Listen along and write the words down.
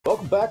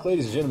back,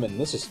 ladies and gentlemen.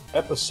 This is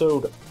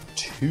episode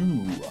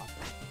 2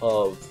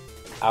 of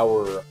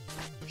our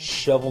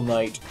Shovel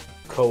Knight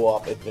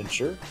co-op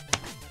adventure.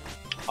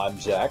 I'm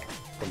Zach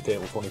from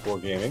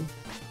Table24 Gaming,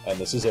 and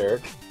this is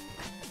Eric.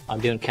 I'm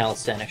doing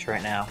calisthenics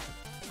right now.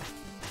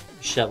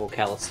 Shovel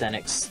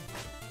calisthenics.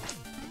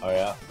 Oh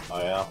yeah?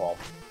 Well...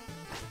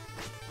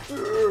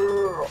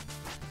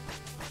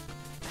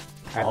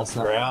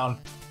 Alright,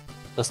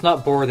 let's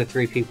not bore the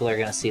 3 people that are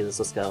gonna see this.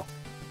 Let's go.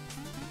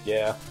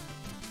 Yeah.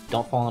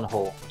 Don't fall in a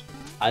hole.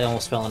 I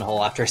almost fell in a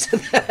hole after I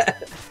said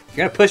that.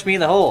 You're gonna push me in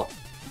the hole.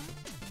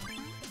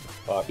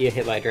 Fuck. You get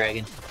hit by a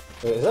dragon.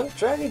 Wait, is that a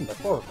dragon? I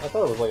thought it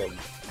was like a...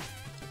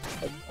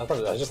 I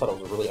just thought it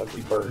was a really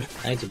ugly bird. I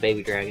think it's a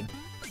baby dragon.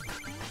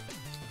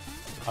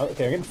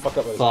 Okay, I'm getting fucked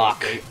up by this.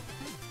 Fuck. Game.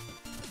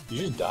 You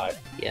just died.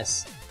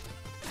 Yes.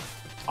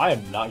 I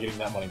am not getting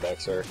that money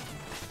back, sir.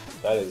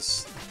 That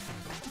is...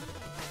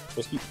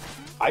 Just keep...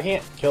 I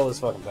can't kill this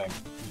fucking thing.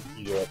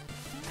 You do it.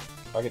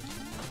 Fuck it.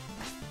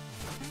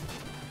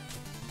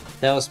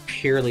 That was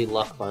purely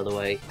luck, by the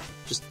way.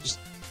 Just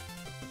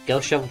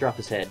go shovel drop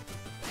his head.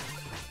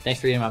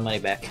 Thanks for getting my money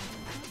back.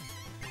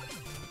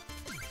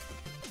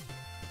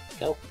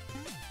 Go.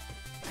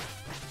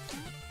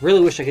 Really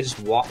wish I could just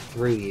walk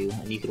through you,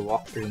 and you could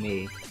walk through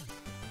me.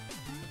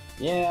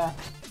 Yeah.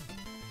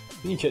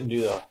 You couldn't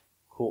do the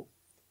cool...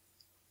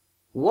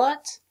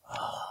 What?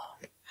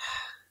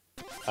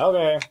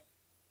 Okay.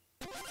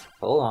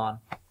 Hold on.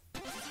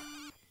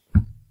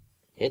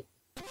 Hit.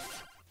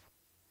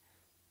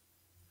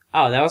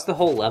 Oh, that was the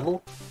whole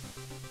level?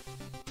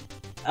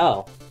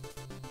 Oh.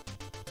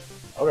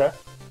 Okay.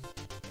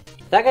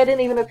 That guy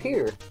didn't even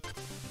appear.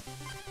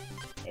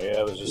 Yeah,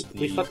 that was just the...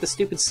 We fucked the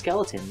stupid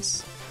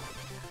skeletons.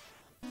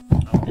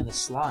 And the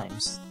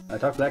slimes. I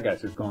talked to that guy,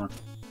 so he's gone.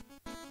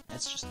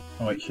 That's just...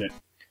 Oh wait, shit.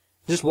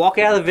 Just walk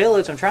out of the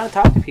village. I'm trying to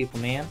talk to people,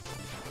 man.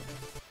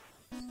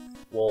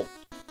 Well,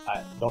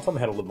 don't tell me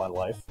how to live my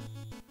life.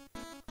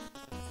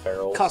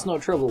 Feral. Cause no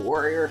trouble,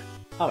 warrior.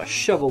 I'm a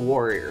shovel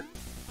warrior.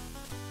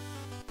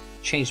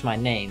 Changed my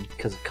name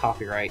because of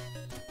copyright.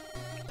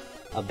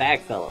 A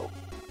bag fellow.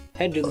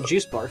 Head to the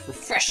juice bar for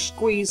fresh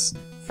squoze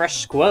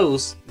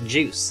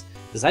juice.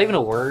 Is that even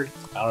a word?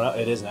 I don't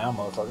know. It is now,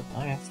 motherfucker.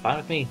 Okay, it's fine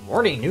with me.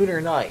 Morning, noon, or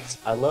night.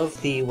 I love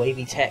the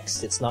wavy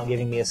text. It's not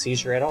giving me a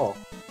seizure at all.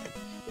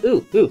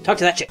 Ooh, talk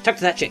to that chick. Talk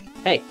to that chick.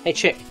 Hey,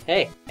 chick.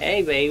 Hey,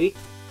 baby.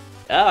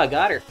 Oh, I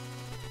got her.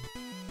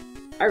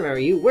 I remember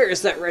you. Where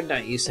is that red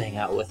knight you used to hang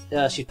out with?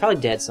 She's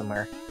probably dead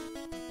somewhere.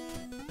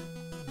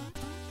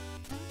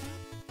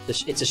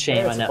 It's a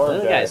shame, I know.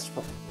 The guy's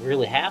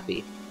really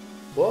happy.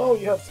 Whoa,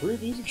 you have 3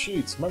 music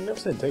sheets.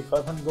 Magnificent. Take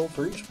 500 gold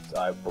for each.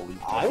 I believe.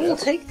 I will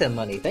take the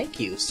money. Thank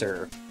you,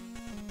 sir.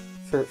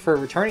 For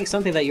returning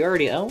something that you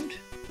already owned?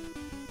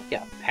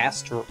 Yeah,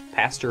 pastoral.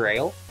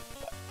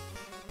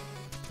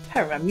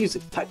 Having my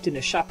music piped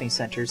into shopping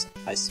centers,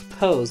 I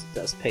suppose,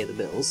 does pay the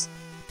bills.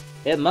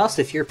 It must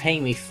if you're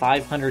paying me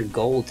 500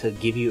 gold to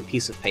give you a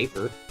piece of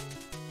paper.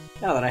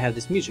 Now that I have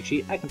this music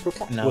sheet, I can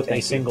perform. No, with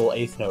a single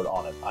eighth note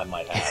on it, I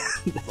might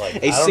have.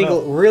 Like,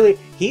 really,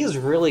 he's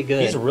really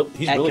good. He's really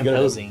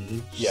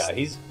composing. Good.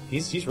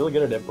 He's really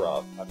good at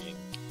improv. I mean,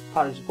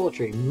 cottage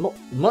poultry,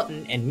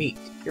 mutton, and meat.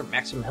 Your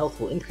maximum health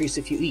will increase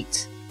if you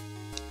eat.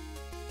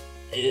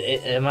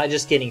 Am I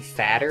just getting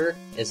fatter?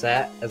 Is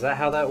that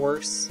how that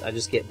works? I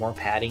just get more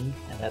padding,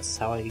 and that's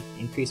how I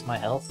increase my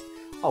health.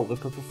 Oh,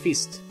 whip up a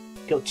feast.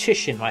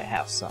 Gotishin might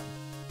have some.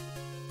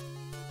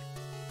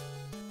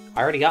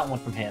 I already got one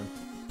from him.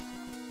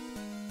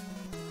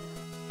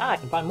 I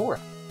can buy more.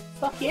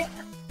 Fuck yeah.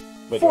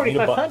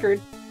 4,500.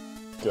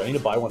 Do I need to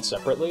buy one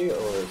separately,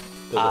 or?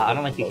 I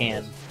don't think you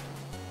can.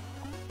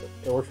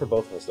 It works for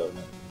both of us, doesn't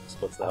it?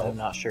 Splits the health. I'm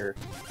not sure.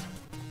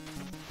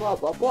 Blah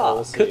blah blah.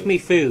 We'll cook me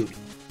food.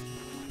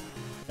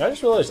 I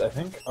just realized. I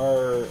think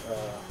our. I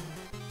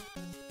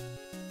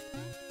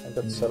think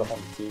that's set up on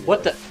the TV.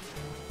 What the?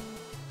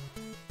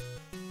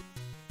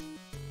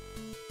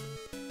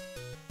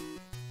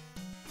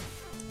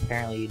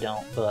 Apparently you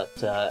don't,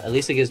 but at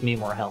least it gives me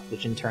more health,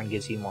 which in turn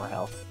gives you more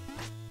health.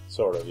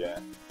 Sort of,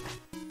 yeah.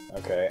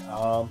 Okay,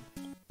 I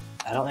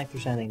don't think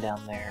there's anything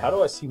down there. How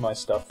do I see my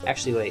stuff then?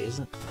 Actually, wait,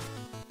 isn't...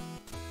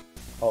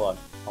 Hold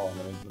on,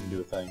 let me do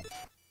a thing.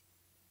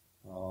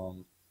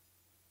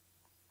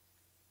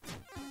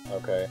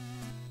 Okay.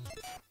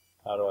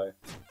 How do I...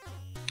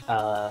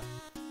 I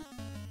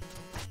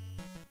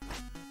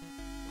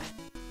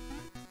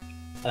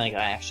think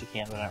I actually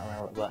can, but I don't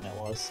remember what button it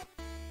was.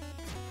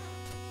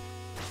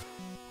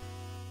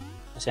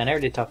 See, I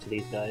never did talk to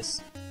these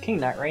guys. King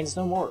Knight reigns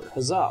no more.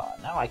 Huzzah!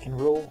 Now I can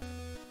rule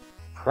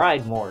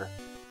Pride more.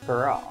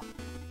 Hurrah!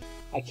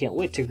 I can't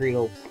wait to greet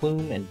old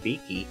Plume and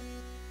Beaky.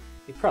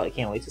 You probably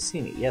can't wait to see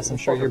me. Yes, I'm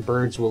sure your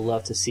birds will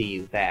love to see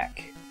you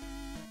back.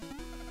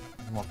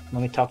 Let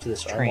me talk to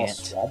this treant.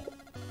 Swamp?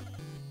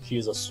 She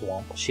is a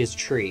swamp. She is a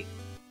tree.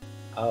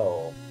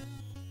 Oh.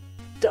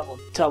 Double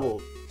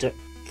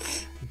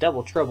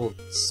trouble,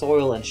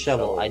 soil and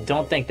shovel. I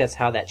don't think that's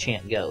how that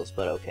chant goes,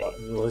 but okay.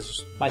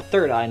 My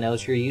third eye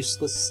knows your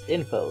useless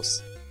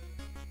infos.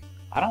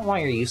 I don't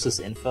want your useless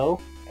info.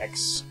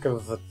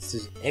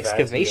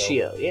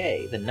 Excavatio,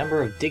 yay. The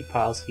number of dig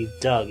piles you've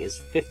dug is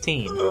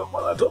 15. My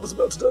laptop is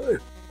about to die.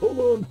 Hold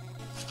on.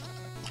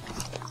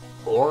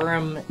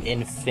 Aurum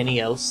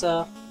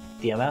Infiniosa.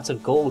 The amount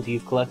of gold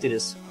you've collected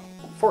is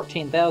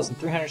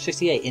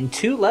 14,368 in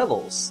 2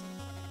 levels.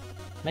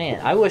 Man,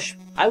 I wish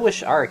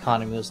our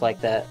economy was like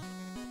that.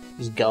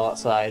 Just go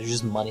outside, there's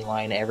just money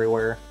lying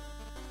everywhere.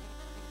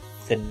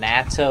 The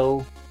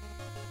NATO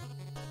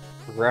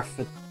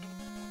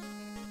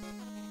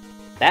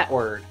that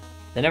word.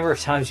 The number of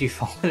times you've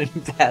fallen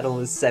in battle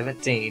is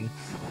 17.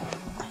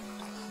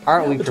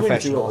 Aren't we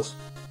professionals?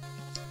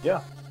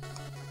 Yeah.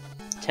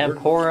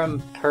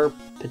 Temporum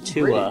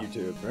Perpetua.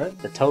 YouTube, right?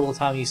 The total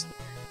time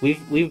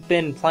we've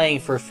been playing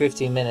for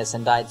 15 minutes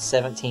and died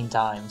 17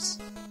 times.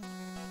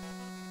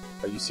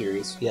 Are you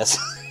serious? Yes.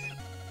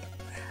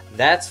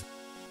 That's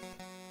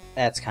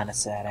kind of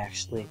sad,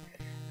 actually.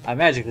 I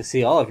magically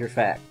see all of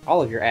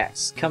your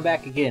acts. Come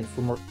back again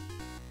for more.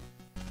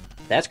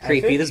 That's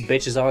creepy. This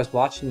bitch is always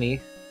watching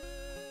me.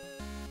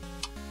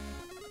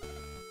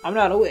 I'm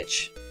not a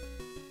witch.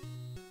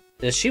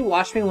 Does she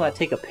watch me when I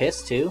take a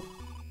piss, too?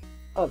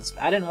 Oh,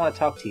 I didn't want to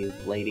talk to you,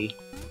 lady.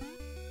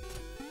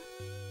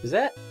 Is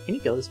that... Can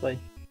you go this way?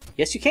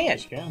 Yes, you can.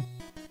 Yes, you can.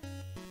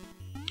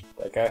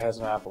 That guy has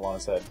an apple on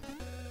his head.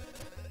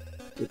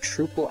 The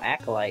Truple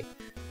Acolyte.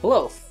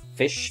 Hello,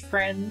 fish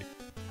friend.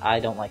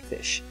 I don't like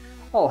fish.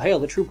 Oh, hail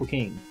the Truple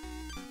King.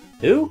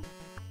 Who?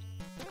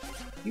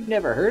 You've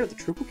never heard of the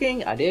Truple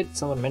King? I did.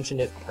 Someone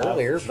mentioned it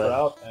earlier, but...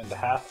 Trout and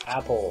half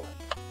apple.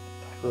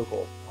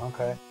 Truple.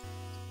 Okay.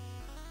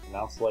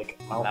 Mouth like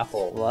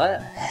mouthful.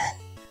 What?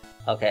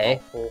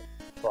 Okay.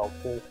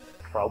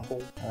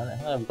 Trouble.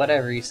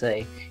 Whatever you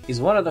say.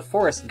 He's one of the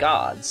forest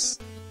gods.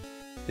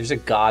 There's a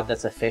god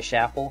that's a fish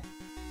apple.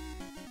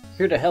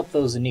 Here to help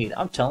those in need.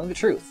 I'm telling the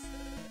truth.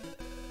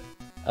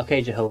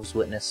 Okay, Jehovah's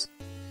Witness.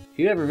 If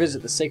you ever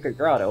visit the sacred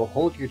grotto,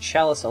 hold your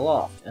chalice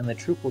aloft, and the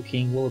Truple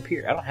King will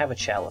appear. I don't have a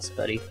chalice,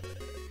 buddy.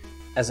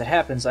 As it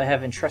happens, I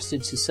have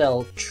entrusted to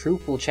sell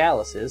Truple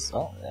chalices.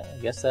 Oh,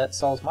 I guess that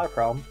solves my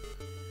problem.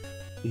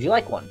 Would you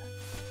like one?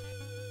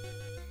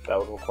 That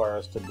would require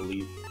us to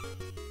believe.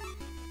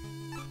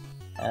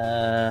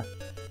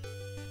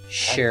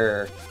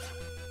 Sure.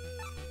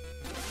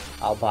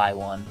 I'll buy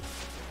one.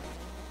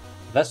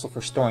 A vessel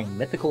for storing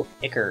mythical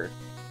ichor.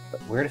 But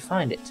where to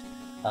find it?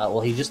 Well,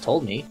 he just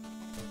told me.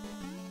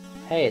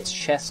 Hey, it's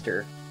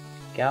Chester.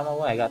 Get out of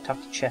my way, I gotta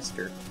talk to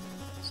Chester.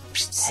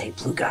 Hey,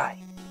 blue guy.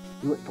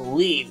 You wouldn't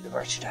believe the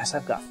merchandise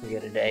I've got for you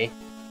today.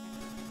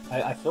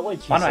 I feel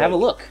like he's Why not have a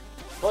look?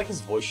 I feel like his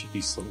voice should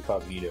be Slim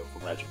Cognito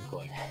from Ratchet &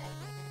 Clank.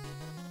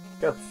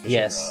 Got a fishing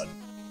Yes. rod.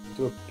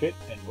 Into a pit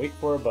and wait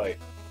for a bite.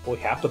 Well,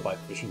 we have to buy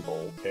fishing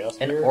pole. Chaos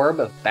An Spear?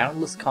 orb of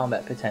boundless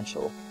combat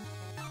potential.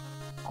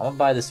 I'm gonna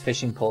buy this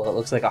fishing pole that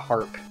looks like a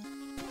harp.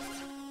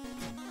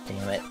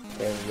 Damn it.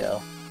 There we go.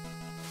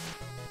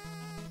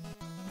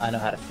 I know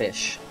how to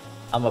fish.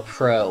 I'm a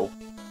pro.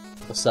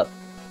 What's up,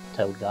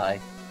 toad guy?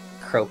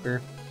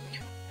 Croaker.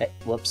 Hey,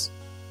 whoops.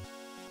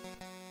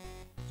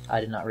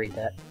 I did not read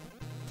that.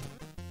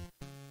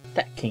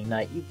 That King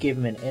Knight, you give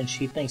him an inch,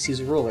 he thinks he's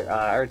a ruler.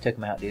 I already took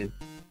him out, dude.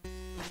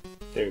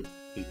 Dude,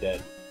 he's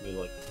dead. We,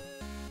 like,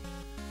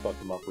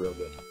 fucked him up real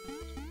good.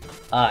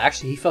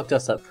 Actually, he fucked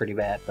us up pretty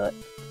bad, but...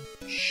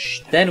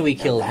 Shh, then we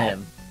killed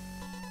him.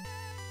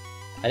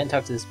 I didn't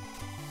talk to this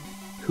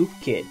poop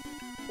kid.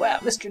 Wow,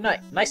 Mr. Knight,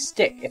 nice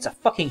stick. It's a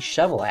fucking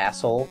shovel,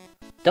 asshole.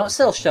 Don't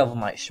sell Shovel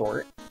Knight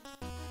short.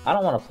 I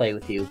don't want to play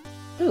with you.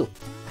 Ooh.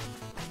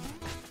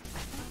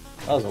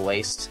 That was a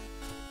waste.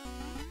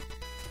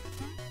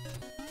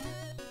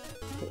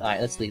 Alright,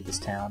 let's leave this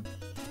town.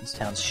 This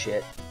town's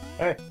shit.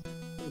 Hey.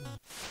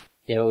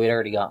 Yeah, but we'd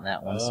already gotten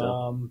that one,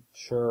 so...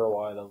 Sure,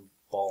 why the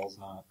ball's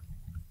not.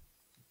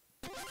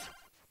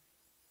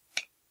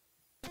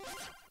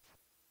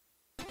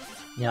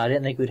 Yeah, I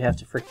didn't think we'd have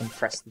to freaking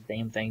press the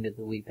damn thing to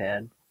the Wii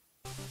pad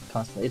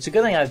constantly. It's a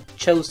good thing I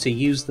chose to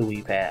use the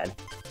Wii pad.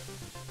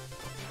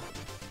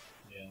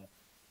 Yeah.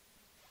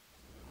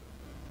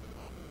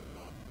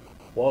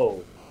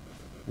 Whoa.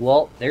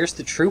 Well, there's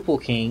the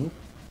Truple King.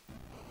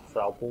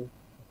 Trauple,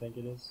 I think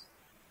it is.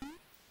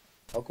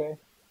 Okay.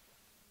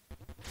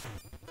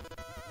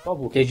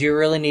 Trauple. Did you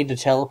really need to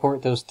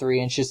teleport those 3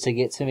 inches to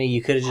get to me?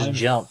 You could have just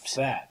jumped.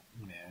 Fat,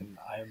 man.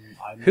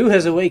 I'm... Who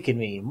has awakened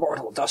me?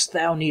 Mortal, dost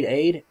thou need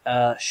aid?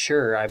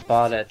 Sure, I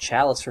bought a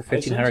chalice for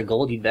 1,500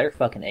 gold. You'd better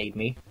fucking aid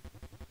me.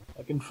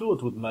 I can fill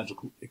it with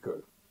magical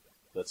ichor.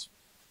 That's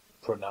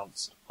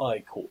pronounced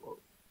ichor.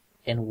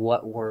 In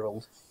what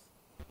world?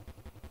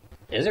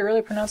 Is it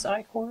really pronounced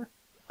ichor?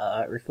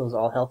 It refills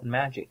all health and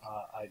magic.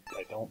 I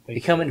don't think...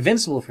 Become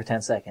invincible for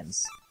 10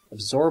 seconds.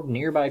 Absorb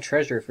nearby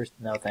treasure for...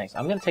 No, thanks.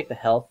 I'm gonna take the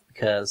health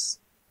because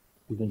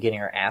we've been getting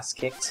our ass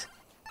kicked.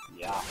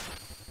 Yeah.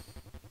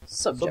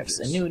 Subjects.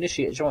 A new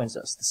initiate joins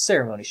us. The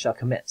ceremony shall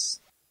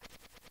commence.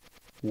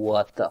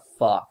 What the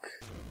fuck?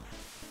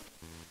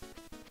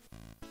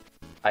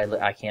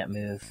 I can't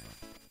move.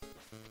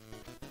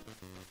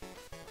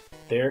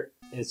 There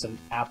is an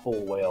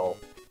apple whale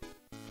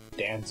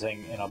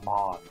dancing in a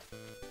pond.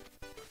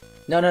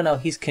 No.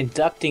 He's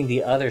conducting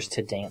the others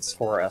to dance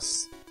for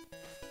us.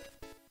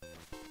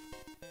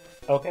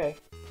 Okay.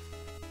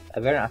 I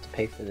better not have to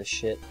pay for this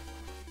shit.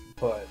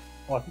 But,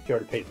 well, I think you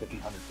already paid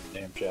 $1,500 for the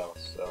damn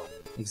chalice, so...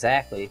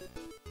 Exactly.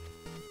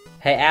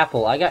 Hey,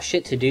 Apple, I got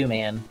shit to do,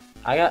 man.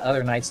 I got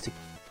other nights to...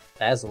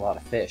 That is a lot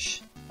of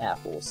fish.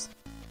 Apples.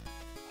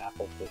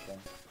 Apple fishing.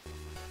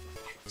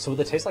 So would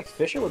they taste like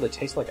fish or would they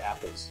taste like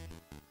apples?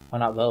 Why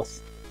not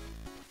both?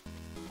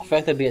 I feel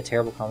like that'd be a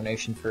terrible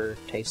combination for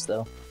taste,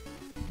 though.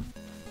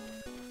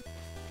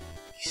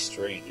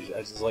 Strange.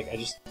 I just like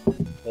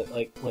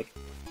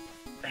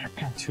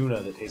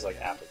tuna that tastes like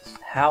apples.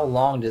 How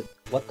long did...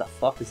 What the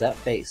fuck is that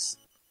face?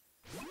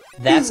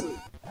 That's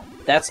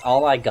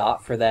all I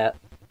got for that.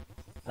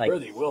 Like, Fare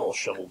thee well,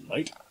 Shovel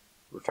Knight.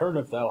 Return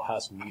if thou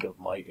hast need of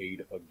my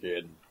aid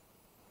again.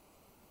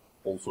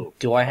 Also,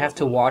 do I have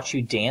to watch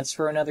you dance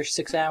for another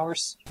 6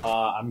 hours?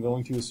 I'm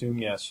going to assume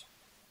yes.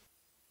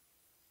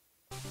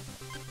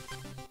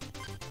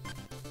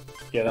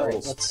 Yeah, that Alright,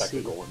 little let's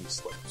spectacle when he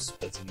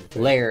spits in your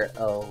face.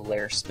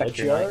 Lair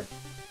Spectre Knight.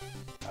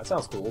 That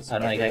sounds cool. I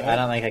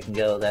don't think I can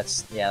go.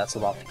 That's a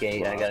lot to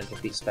gate. I gotta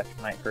defeat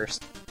Spectre Knight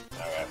first.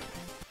 Alright.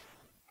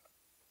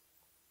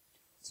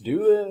 Let's do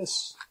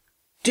this.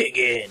 Dig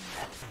in!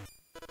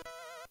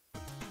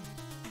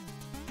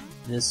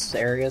 This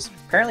area is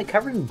apparently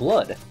covered in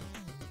blood.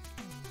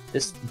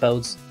 This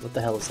bodes... What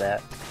the hell is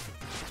that?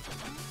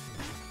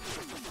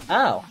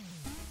 Oh!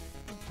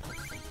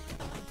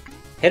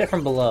 Hit it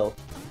from below.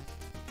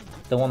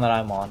 The one that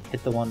I'm on.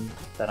 Hit the one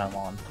that I'm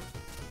on.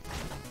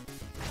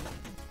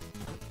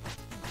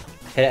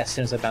 Hit it as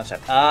soon as I bounce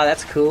up. Ah,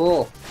 that's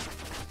cool!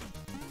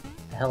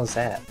 The hell is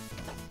that?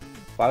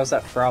 Why was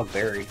that frog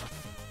buried?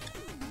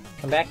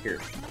 Come back here.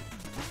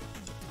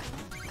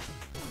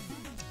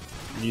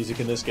 Music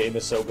in this game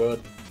is so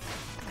good.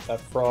 That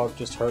frog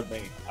just hurt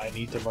me. I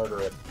need to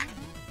murder it.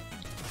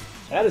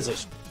 That is an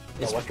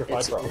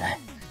electrified frog.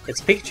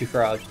 It's Pikachu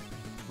frog.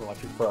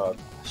 Electric frog.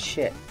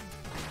 Shit.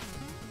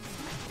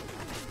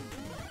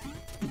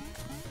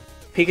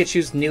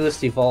 Pikachu's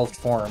newest evolved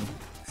form,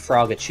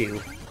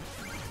 Frogachu.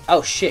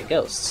 Oh shit,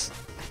 ghosts.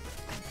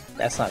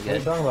 That's not What are you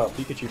good. talking about?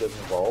 Pikachu doesn't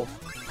evolve.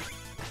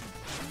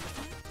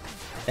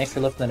 Thanks for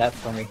lifting that up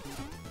for me.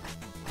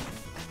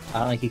 I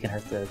don't think you can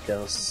hurt the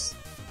ghosts.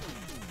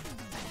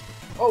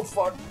 Oh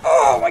fuck!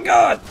 Oh my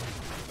god!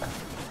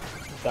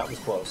 That was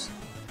close.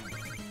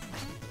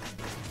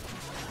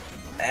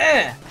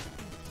 Eh!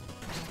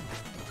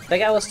 That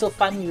guy was still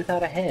fighting me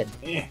without a head.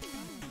 Eh.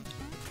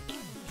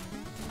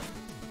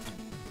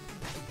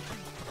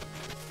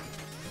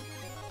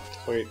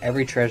 Wait.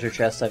 Every treasure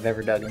chest I've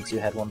ever dug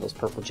into had one of those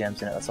purple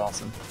gems in it. That's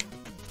awesome.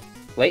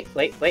 Wait.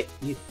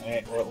 You...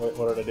 Eh,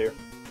 what did I do?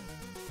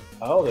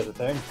 Oh, there's a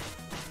thing.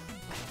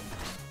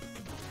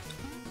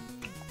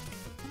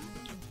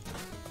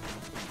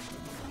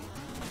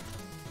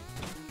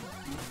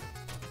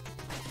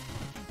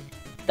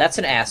 That's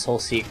an asshole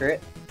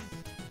secret.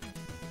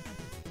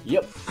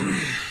 Yep.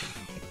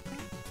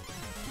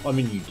 I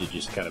mean, you did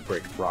just kind of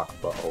break rock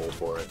butthole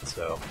for it,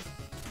 so...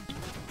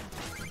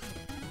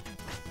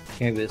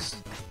 Give me this.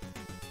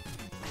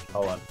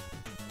 Hold on.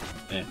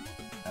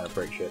 How to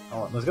break shit.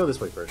 Hold on, let's go this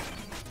way first.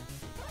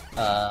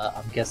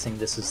 I'm guessing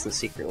this is the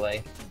secret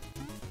way.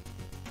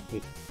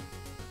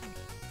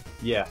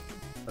 Yeah,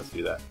 let's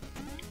do that.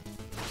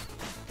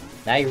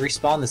 Now you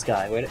respawn this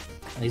guy. Wait,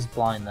 he's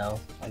blind though.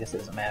 I guess it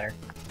doesn't matter.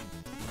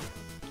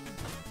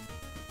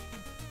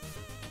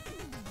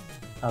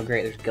 Oh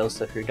great, there's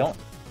ghosts up here. Don't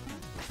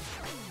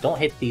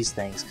hit these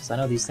things, because I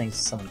know these things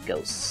summon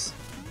ghosts.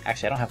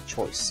 Actually, I don't have a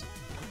choice.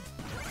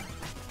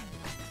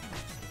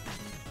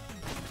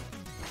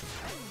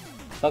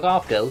 Fuck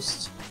off,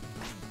 ghost.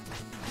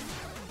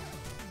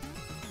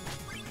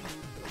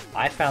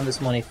 I found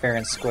this money fair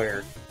and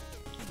square.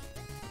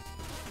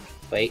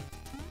 Wait.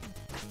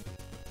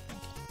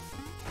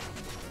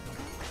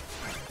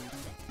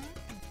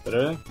 Is that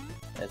everything?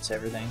 That's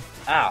everything.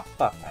 Ah,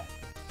 fuck.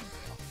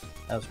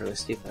 That was really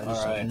stupid. I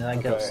just Alright, into that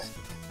okay. ghost.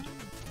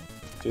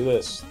 Do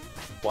this.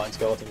 Blind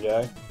skeleton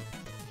guy.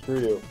 Screw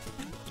you.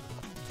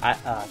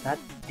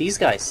 These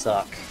guys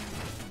suck.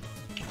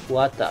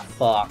 What the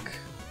fuck?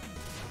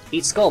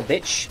 Eat skull,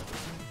 bitch.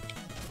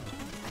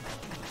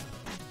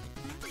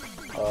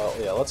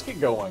 Yeah, let's get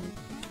going.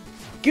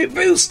 Get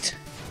boost!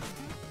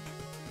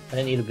 I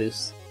didn't need a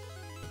boost.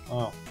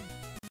 Oh.